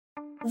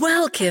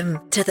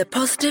Welcome to the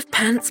Positive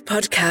Pants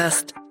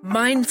Podcast.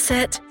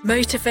 Mindset,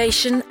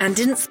 motivation, and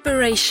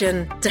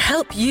inspiration to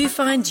help you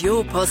find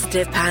your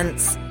positive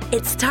pants.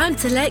 It's time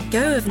to let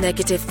go of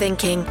negative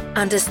thinking,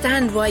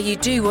 understand why you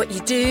do what you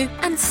do,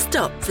 and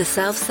stop the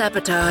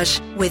self-sabotage.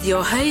 With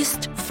your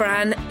host,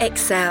 Fran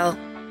Excel.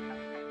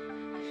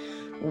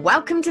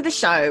 Welcome to the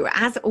show.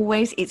 As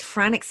always, it's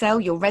Fran Excel,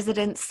 your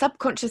resident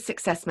subconscious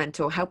success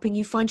mentor, helping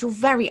you find your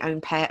very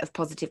own pair of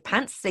positive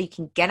pants so you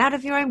can get out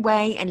of your own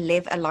way and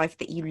live a life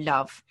that you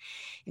love.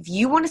 If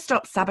you want to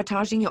stop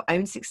sabotaging your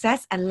own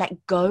success and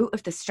let go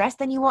of the stress,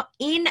 then you are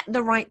in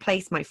the right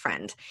place, my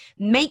friend.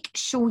 Make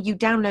sure you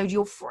download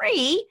your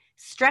free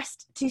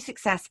Stressed to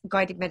Success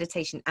guided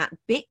meditation at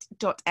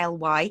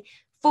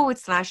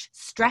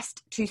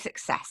bit.ly/stressed to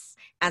success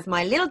as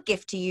my little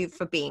gift to you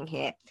for being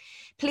here.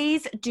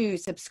 Please do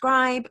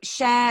subscribe,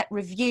 share,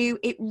 review.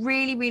 It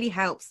really, really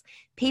helps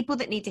people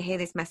that need to hear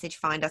this message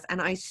find us,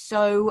 and I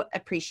so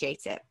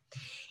appreciate it.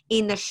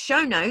 In the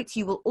show notes,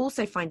 you will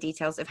also find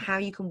details of how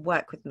you can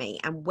work with me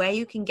and where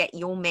you can get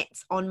your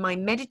mitts on my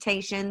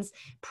meditations,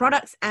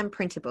 products, and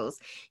printables.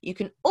 You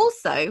can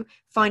also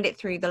find it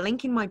through the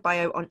link in my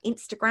bio on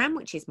Instagram,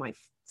 which is my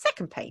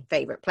second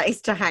favorite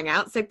place to hang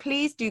out. So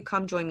please do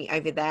come join me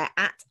over there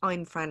at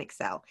I'm Fran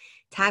Excel.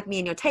 Tag me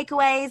in your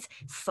takeaways,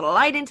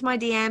 slide into my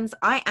DMs.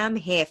 I am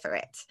here for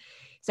it.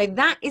 So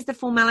that is the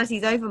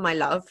formalities over, my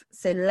love.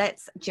 So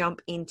let's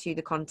jump into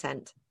the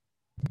content.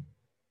 Do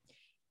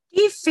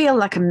you feel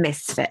like a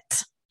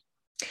misfit?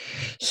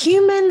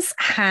 Humans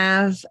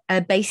have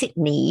a basic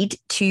need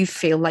to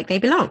feel like they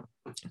belong,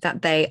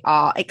 that they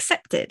are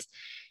accepted.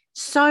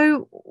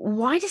 So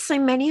why do so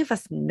many of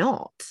us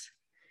not?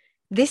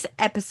 This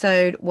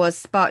episode was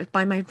sparked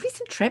by my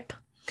recent trip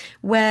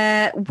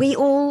where we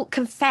all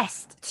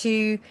confessed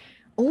to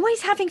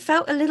always having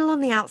felt a little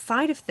on the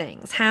outside of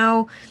things.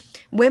 How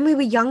when we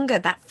were younger,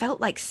 that felt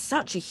like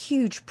such a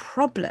huge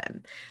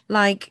problem,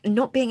 like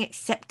not being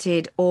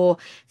accepted or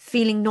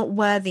feeling not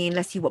worthy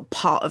unless you were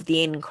part of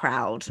the in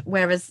crowd.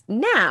 Whereas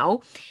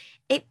now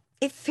it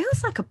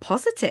feels like a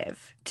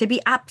positive to be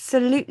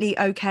absolutely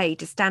okay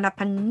to stand up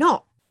and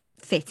not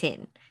fit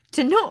in,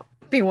 to not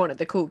be one of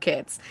the cool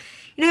kids.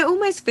 You know, it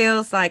almost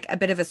feels like a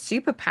bit of a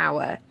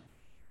superpower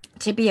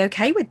to be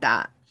okay with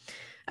that.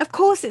 Of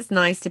course, it's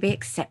nice to be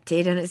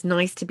accepted and it's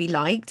nice to be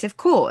liked, of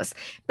course.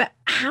 But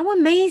how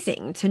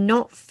amazing to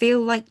not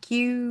feel like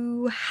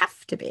you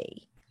have to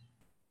be.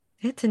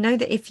 Yeah, to know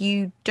that if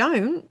you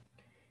don't,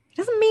 it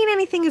doesn't mean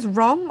anything is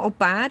wrong or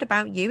bad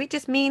about you. It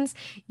just means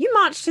you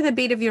march to the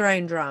beat of your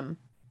own drum.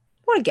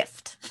 What a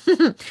gift.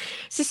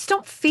 So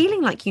stop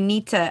feeling like you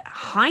need to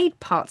hide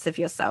parts of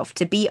yourself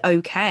to be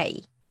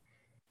okay,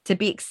 to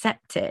be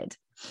accepted.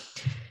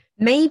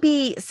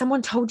 Maybe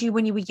someone told you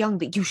when you were young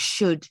that you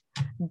should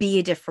be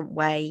a different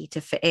way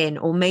to fit in,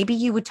 or maybe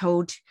you were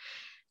told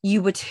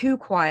you were too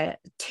quiet,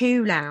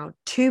 too loud,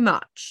 too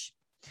much.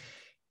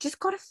 Just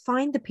got to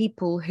find the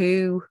people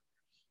who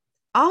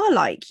are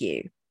like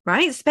you,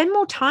 right? Spend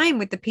more time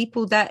with the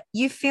people that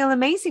you feel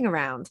amazing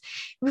around.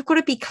 We've got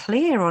to be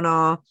clear on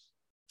our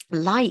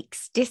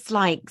likes,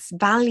 dislikes,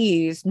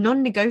 values,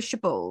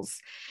 non-negotiables.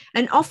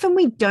 And often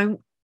we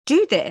don't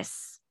do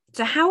this.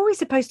 So how are we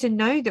supposed to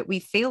know that we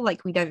feel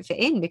like we don't fit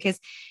in? Because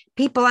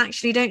people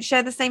actually don't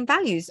share the same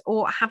values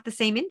or have the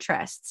same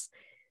interests.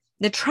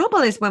 The trouble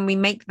is when we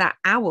make that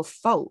our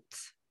fault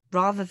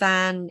rather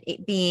than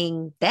it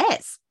being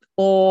theirs,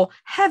 or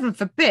heaven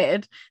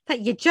forbid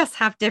that you just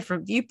have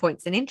different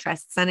viewpoints and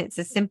interests. And it's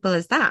as simple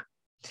as that.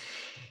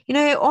 You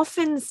know, it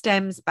often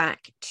stems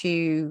back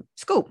to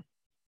school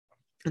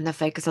and the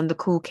focus on the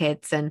cool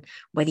kids and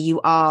whether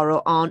you are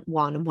or aren't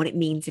one and what it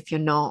means if you're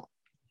not.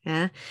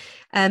 Yeah.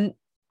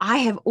 I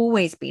have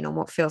always been on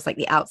what feels like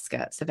the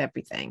outskirts of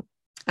everything.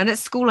 And at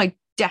school, I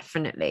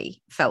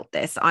definitely felt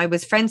this. I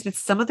was friends with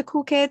some of the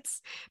cool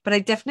kids, but I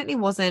definitely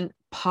wasn't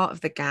part of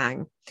the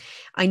gang.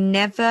 I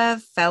never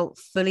felt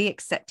fully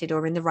accepted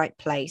or in the right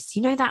place.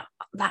 You know, that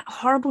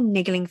horrible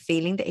niggling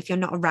feeling that if you're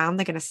not around,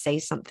 they're going to say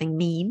something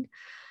mean.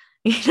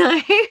 You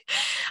know,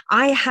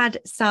 I had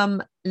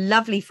some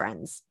lovely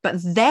friends,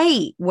 but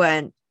they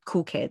weren't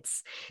cool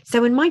kids.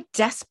 So in my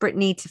desperate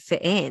need to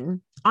fit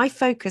in, I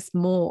focused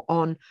more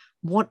on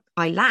what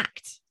I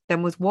lacked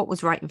than was what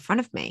was right in front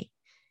of me.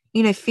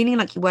 You know, feeling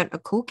like you weren't a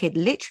cool kid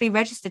literally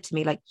registered to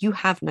me like you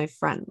have no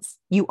friends.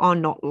 You are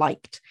not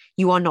liked.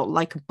 You are not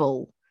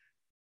likable.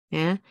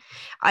 Yeah.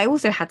 I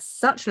also had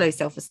such low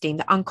self-esteem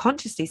that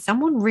unconsciously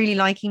someone really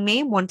liking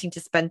me and wanting to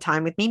spend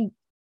time with me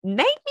made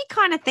me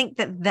kind of think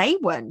that they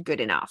weren't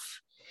good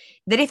enough.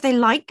 That if they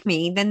like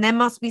me, then there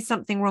must be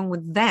something wrong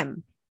with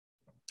them.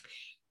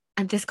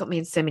 And this got me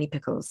in so many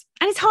pickles.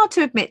 And it's hard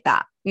to admit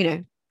that, you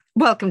know.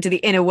 Welcome to the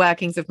inner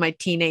workings of my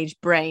teenage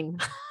brain.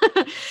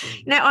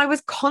 Now, I was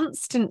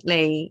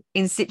constantly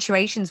in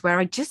situations where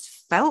I just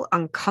felt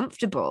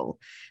uncomfortable.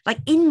 Like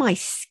in my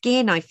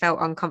skin, I felt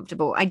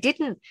uncomfortable. I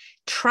didn't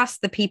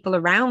trust the people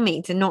around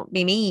me to not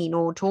be mean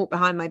or talk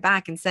behind my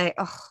back and say,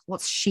 oh,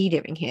 what's she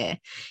doing here?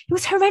 It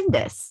was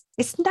horrendous.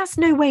 That's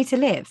no way to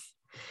live.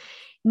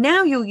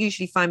 Now you'll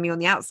usually find me on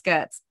the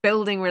outskirts,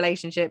 building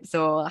relationships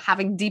or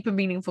having deeper,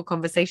 meaningful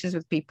conversations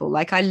with people.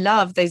 Like, I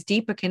love those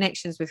deeper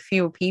connections with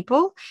fewer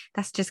people.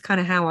 That's just kind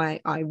of how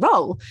I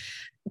roll.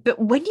 But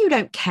when you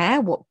don't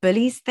care what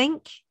bullies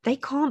think, they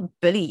can't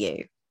bully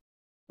you,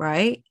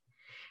 right?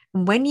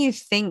 And when you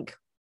think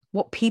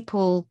what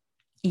people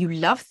you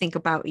love think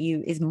about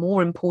you is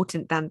more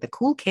important than the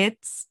cool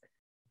kids,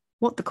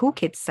 what the cool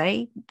kids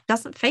say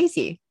doesn't faze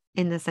you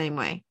in the same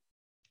way.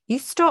 You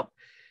stop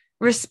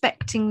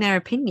respecting their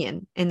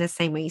opinion in the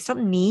same way. You stop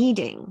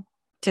needing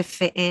to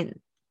fit in.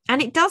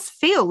 And it does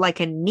feel like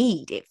a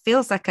need. It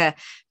feels like a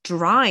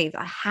drive.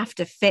 I have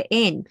to fit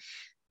in.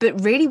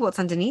 But really, what's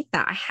underneath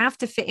that? I have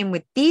to fit in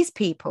with these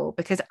people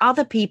because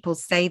other people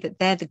say that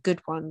they're the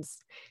good ones.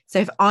 So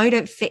if I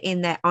don't fit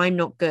in there, I'm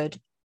not good.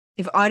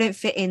 If I don't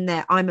fit in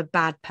there, I'm a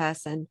bad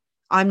person.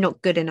 I'm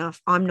not good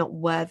enough. I'm not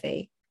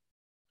worthy.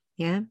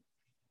 Yeah.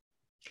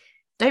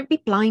 Don't be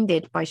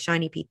blinded by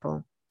shiny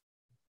people.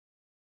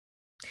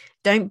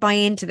 Don't buy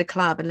into the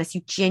club unless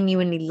you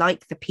genuinely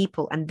like the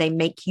people and they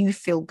make you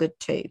feel good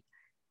too.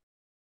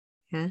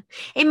 Yeah.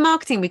 In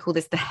marketing, we call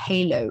this the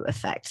halo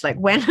effect. Like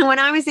when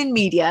I was in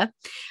media,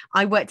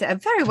 I worked at a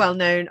very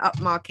well-known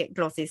upmarket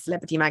glossy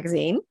celebrity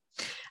magazine.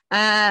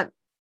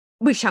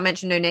 We shall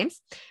mention no names.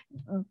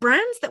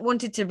 Brands that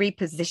wanted to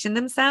reposition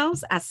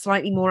themselves as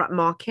slightly more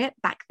upmarket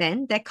back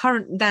then, their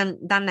current than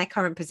their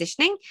current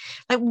positioning,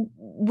 like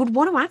would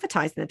want to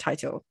advertise in the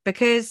title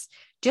because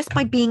just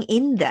by being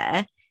in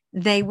there,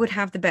 they would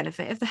have the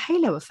benefit of the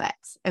halo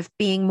effect of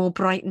being more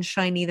bright and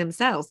shiny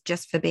themselves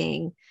just for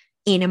being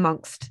in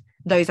amongst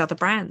those other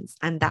brands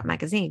and that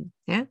magazine.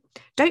 Yeah.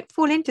 Don't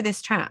fall into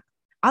this trap.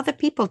 Other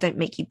people don't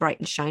make you bright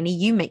and shiny.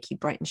 You make you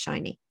bright and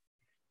shiny.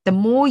 The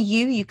more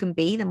you can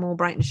be, the more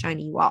bright and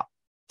shiny you are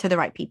to the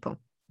right people.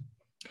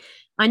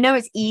 I know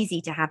it's easy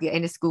to have your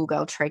inner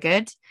schoolgirl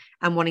triggered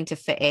and wanting to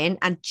fit in.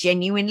 And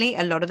genuinely,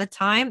 a lot of the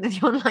time, the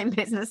online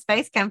business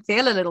space can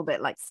feel a little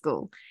bit like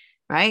school,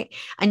 right?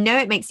 I know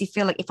it makes you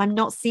feel like if I'm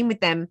not seen with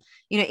them,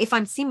 if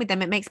I'm seen with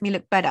them, it makes me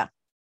look better.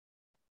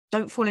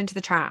 Don't fall into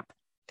the trap.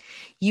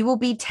 You will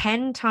be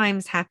 10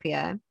 times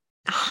happier,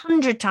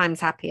 100 times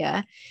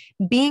happier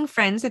being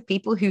friends with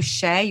people who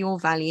share your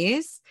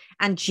values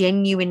and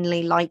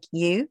genuinely like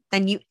you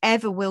than you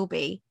ever will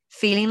be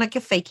feeling like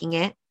you're faking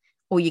it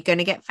or you're going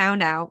to get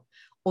found out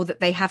or that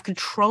they have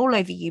control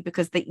over you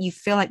because that you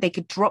feel like they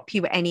could drop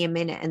you at any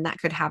minute and that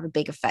could have a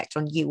big effect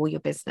on you or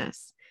your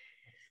business.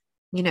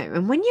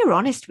 And when you're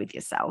honest with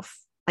yourself,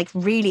 like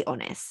really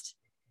honest,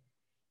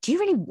 do you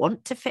really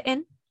want to fit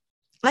in?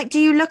 Like, do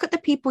you look at the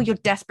people you're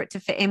desperate to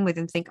fit in with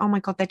and think, oh my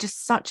God, they're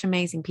just such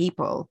amazing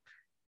people?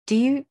 Do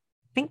you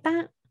think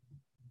that?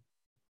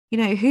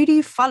 Who do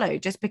you follow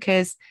just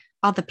because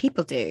other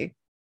people do?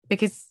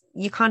 Because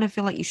you kind of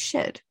feel like you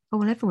should. Oh,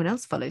 well, everyone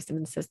else follows them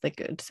and says they're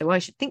good, so I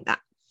should think that.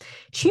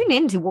 Tune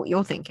into what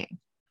you're thinking.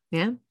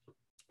 Yeah.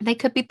 They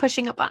could be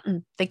pushing a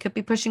button. They could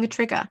be pushing a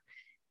trigger.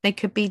 They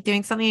could be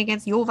doing something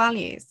against your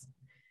values.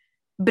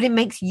 But it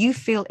makes you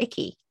feel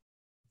icky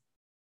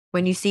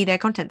when you see their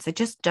content. So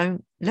just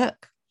don't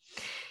look.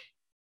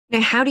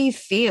 How do you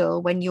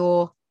feel when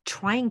you're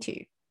trying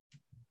to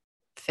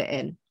fit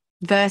in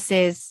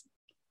versus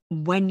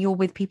when you're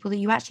with people that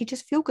you actually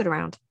just feel good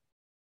around?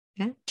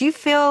 Yeah. Do you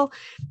feel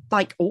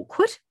like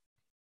awkward?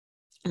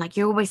 Like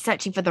you're always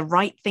searching for the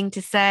right thing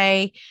to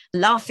say,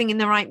 laughing in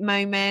the right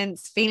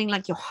moments, feeling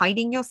like you're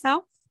hiding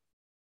yourself?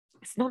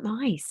 It's not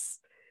nice.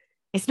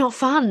 It's not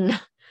fun.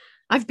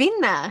 I've been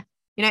there.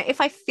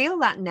 If I feel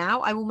that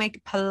now, I will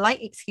make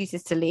polite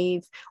excuses to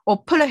leave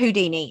or pull a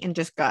Houdini and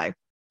just go.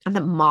 I'm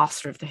the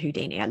master of the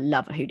Houdini. I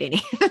love a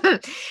Houdini.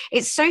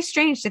 It's so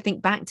strange to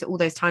think back to all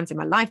those times in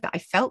my life that I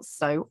felt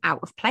so out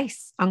of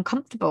place,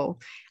 uncomfortable,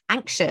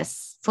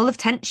 anxious, full of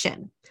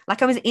tension,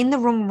 like I was in the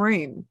wrong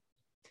room,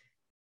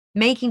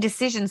 making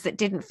decisions that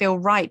didn't feel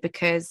right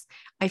because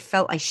I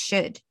felt I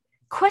should.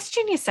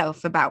 Question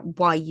yourself about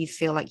why you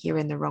feel like you're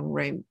in the wrong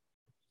room.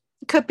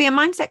 It could be a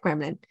mindset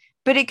gremlin,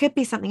 but it could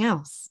be something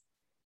else.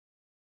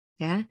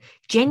 Yeah.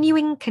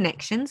 Genuine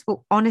connections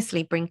will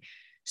honestly bring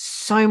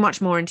so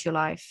much more into your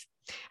life.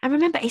 And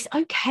remember, it's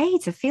okay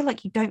to feel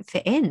like you don't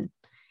fit in.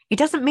 It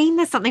doesn't mean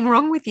there's something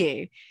wrong with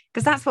you,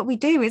 because that's what we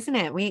do, isn't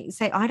it? We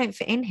say, I don't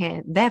fit in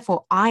here,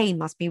 therefore I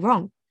must be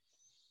wrong.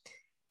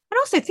 And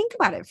also think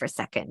about it for a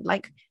second.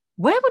 Like,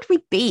 where would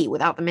we be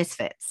without the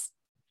misfits?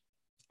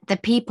 The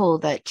people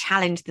that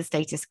challenge the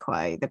status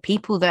quo, the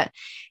people that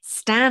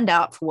stand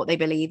up for what they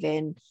believe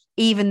in,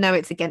 even though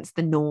it's against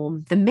the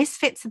norm. The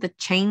misfits are the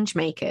change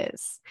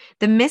makers.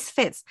 The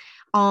misfits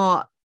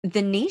are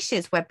the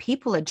niches where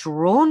people are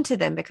drawn to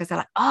them because they're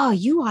like, oh,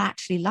 you are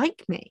actually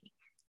like me.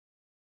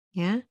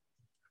 Yeah.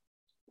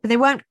 But they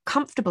weren't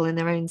comfortable in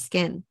their own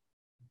skin,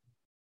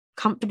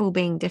 comfortable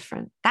being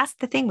different. That's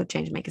the thing with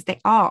change makers. They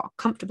are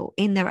comfortable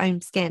in their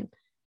own skin,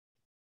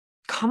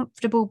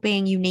 comfortable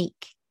being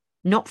unique,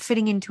 not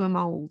fitting into a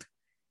mold.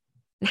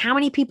 And how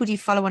many people do you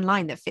follow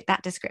online that fit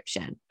that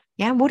description?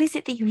 Yeah. What is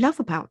it that you love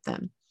about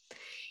them?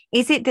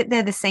 Is it that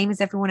they're the same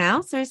as everyone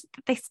else, or is it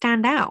that they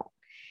stand out?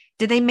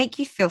 Do they make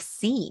you feel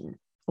seen?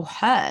 or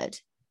heard.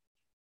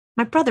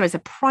 My brother is a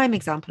prime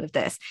example of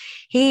this.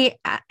 He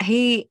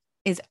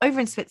is over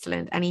in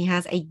Switzerland and he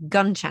has a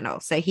gun channel.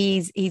 So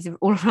he's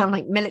all around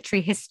like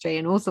military history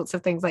and all sorts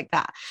of things like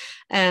that.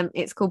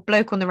 It's called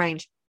Bloke on the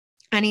Range.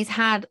 And he's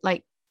had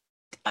like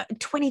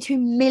 22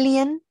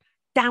 million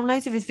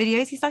downloads of his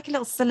videos. He's like a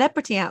little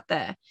celebrity out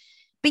there.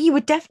 But you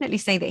would definitely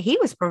say that he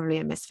was probably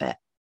a misfit.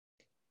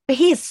 But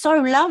he is so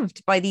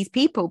loved by these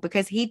people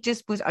because he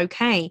just was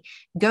okay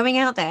going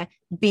out there,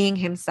 being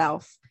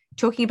himself,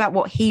 talking about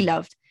what he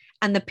loved.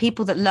 And the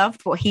people that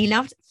loved what he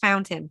loved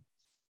found him.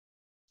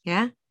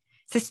 Yeah.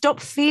 So stop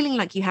feeling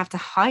like you have to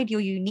hide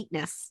your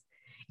uniqueness.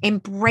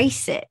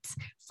 Embrace it.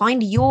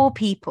 Find your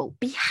people.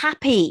 Be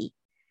happy.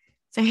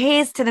 So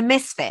here's to the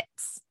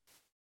misfits.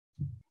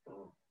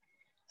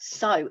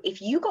 So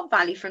if you got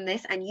value from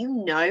this and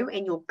you know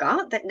in your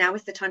gut that now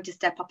is the time to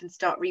step up and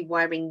start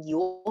rewiring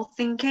your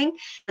thinking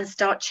and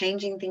start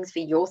changing things for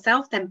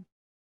yourself, then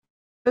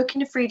book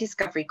in a free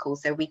discovery call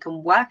so we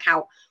can work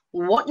out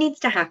what needs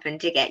to happen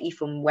to get you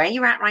from where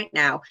you're at right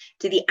now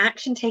to the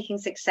action-taking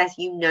success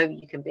you know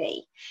you can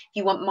be. If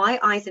you want my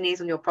eyes and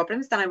ears on your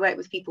problems, then I work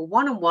with people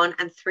one-on-one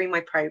and through my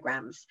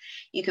programs.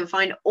 You can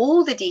find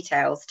all the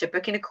details to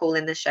book in a call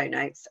in the show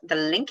notes, the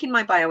link in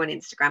my bio on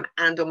Instagram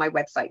and on my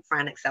website,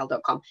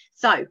 franexcel.com.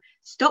 So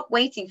stop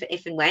waiting for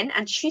if and when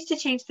and choose to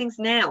change things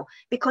now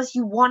because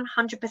you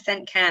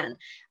 100% can.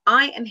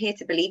 I am here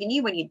to believe in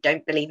you when you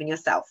don't believe in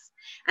yourself.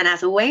 And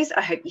as always,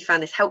 I hope you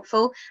found this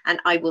helpful and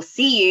I will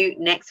see you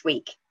next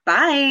week.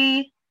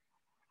 Bye.